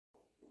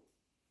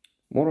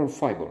Moral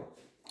Fibre,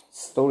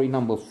 story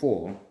number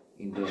 4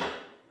 in the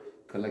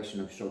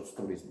collection of short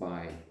stories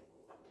by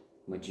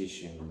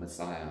magician,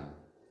 messiah,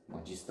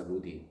 Magister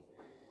Rudy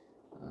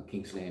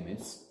Kingsley.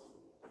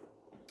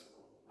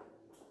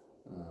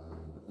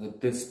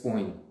 At this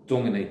point,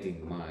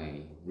 dominating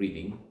my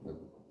reading,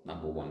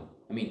 number 1.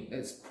 I mean,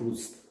 there's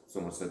Proust,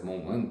 Somerset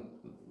Maugham,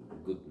 a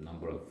good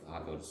number of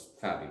others,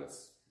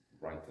 fabulous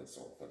writers,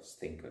 authors,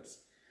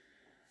 thinkers,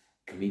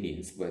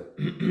 comedians, but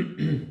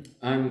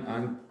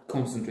I'm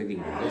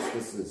concentrating on this.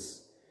 This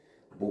is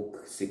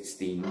book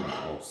 16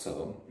 or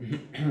so,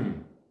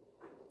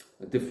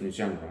 a different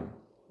genre.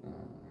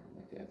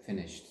 I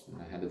finished,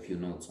 I had a few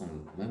notes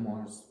on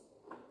memoirs.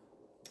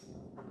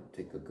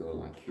 Take a girl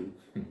like you,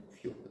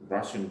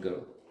 Russian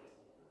girl,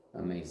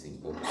 amazing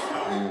books,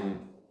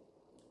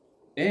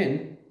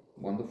 and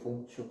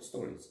wonderful short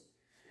stories.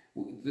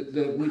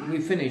 We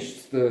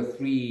finished the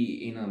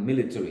 3 in a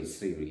military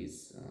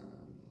series.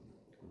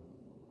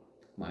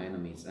 My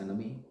Enemy's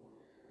Enemy,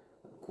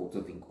 Court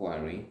of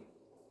Inquiry,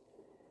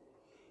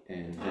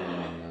 and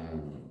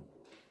then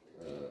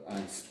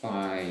I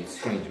Spy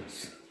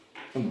Strangers,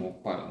 more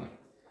Parliament.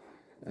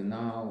 And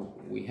now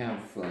we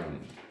have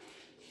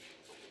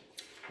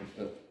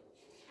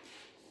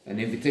an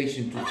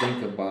invitation to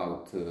think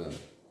about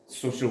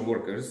social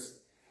workers,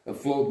 a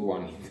flawed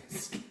one in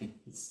this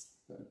case,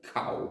 a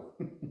cow,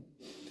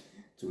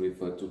 to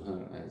refer to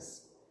her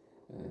as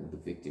the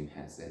victim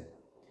has said,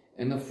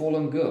 and a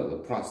fallen girl, a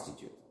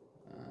prostitute.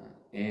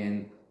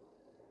 And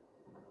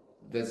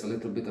there's a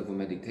little bit of a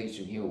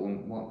meditation here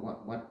on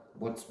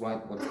what's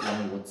right, what's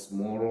wrong, what's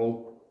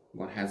moral,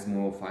 what has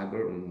moral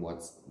fiber, and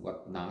what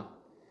not.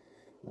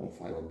 Moral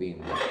fiber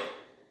being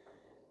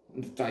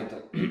the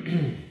title.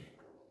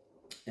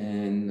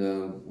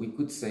 And we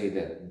could say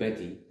that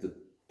Betty, the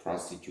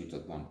prostitute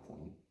at one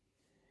point,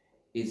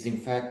 is in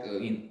fact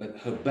at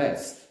her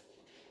best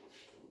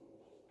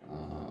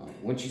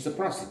when she's a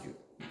prostitute.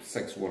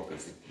 Sex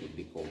workers, it would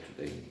be called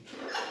today in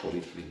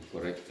politically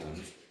correct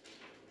terms,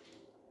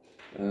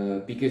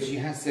 because she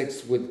has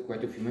sex with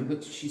quite a few men,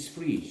 but she's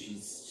free,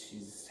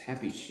 she's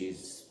happy,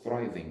 she's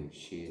thriving,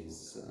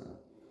 she's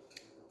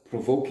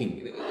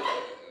provoking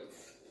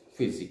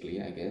physically,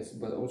 I guess,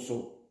 but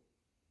also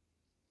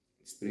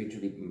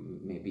spiritually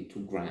maybe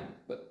too grand,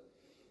 but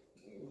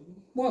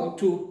well,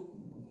 to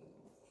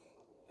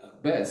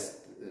best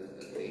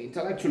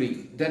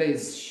intellectually. That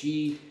is,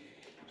 she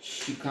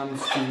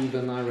comes to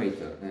the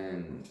narrator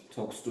and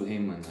talks to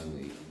him, and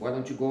why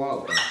don't you go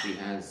out? And she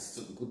has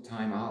a good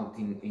time out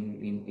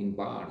in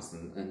bars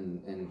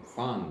and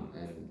fun,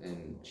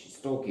 and she's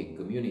talking,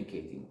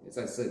 communicating. As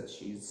I said,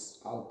 she's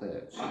out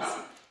there,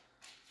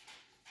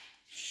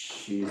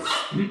 she's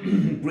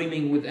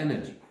brimming with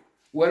energy.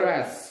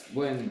 Whereas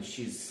when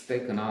she's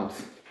taken out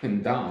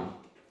and down,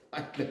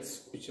 like that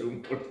social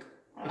worker,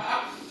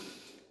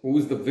 who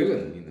is the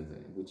villain in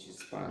the which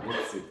is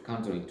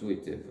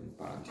counterintuitive and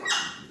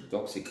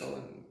paradoxical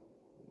and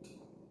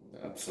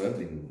absurd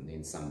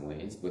in some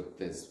ways, but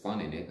there's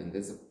fun in it and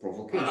there's a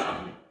provocation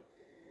in it.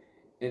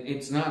 And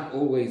it's not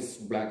always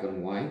black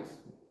and white,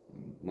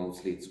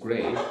 mostly it's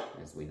grey,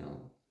 as we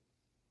know.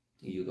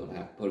 You don't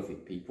have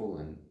perfect people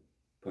and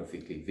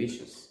perfectly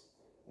vicious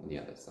on the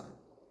other side.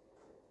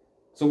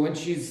 So when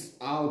she's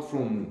out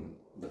from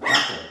the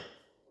couple,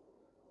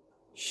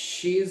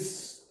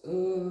 she's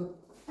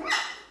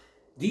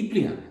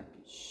deeply unhappy.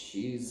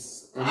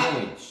 She's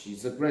annoyed,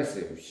 she's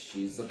aggressive,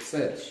 she's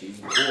upset, she's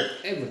bored,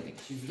 everything.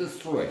 She's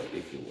destroyed,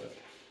 if you will.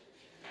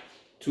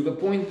 To the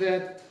point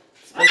that,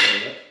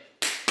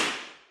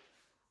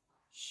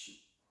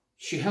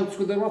 she helps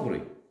with the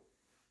robbery.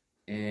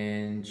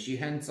 And she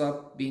ends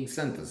up being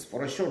sentenced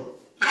for a short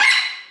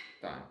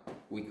time.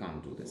 We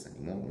can't do this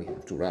anymore, we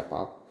have to wrap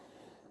up.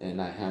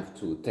 And I have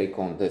to take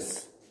on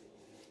this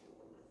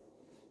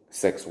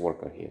sex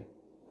worker here.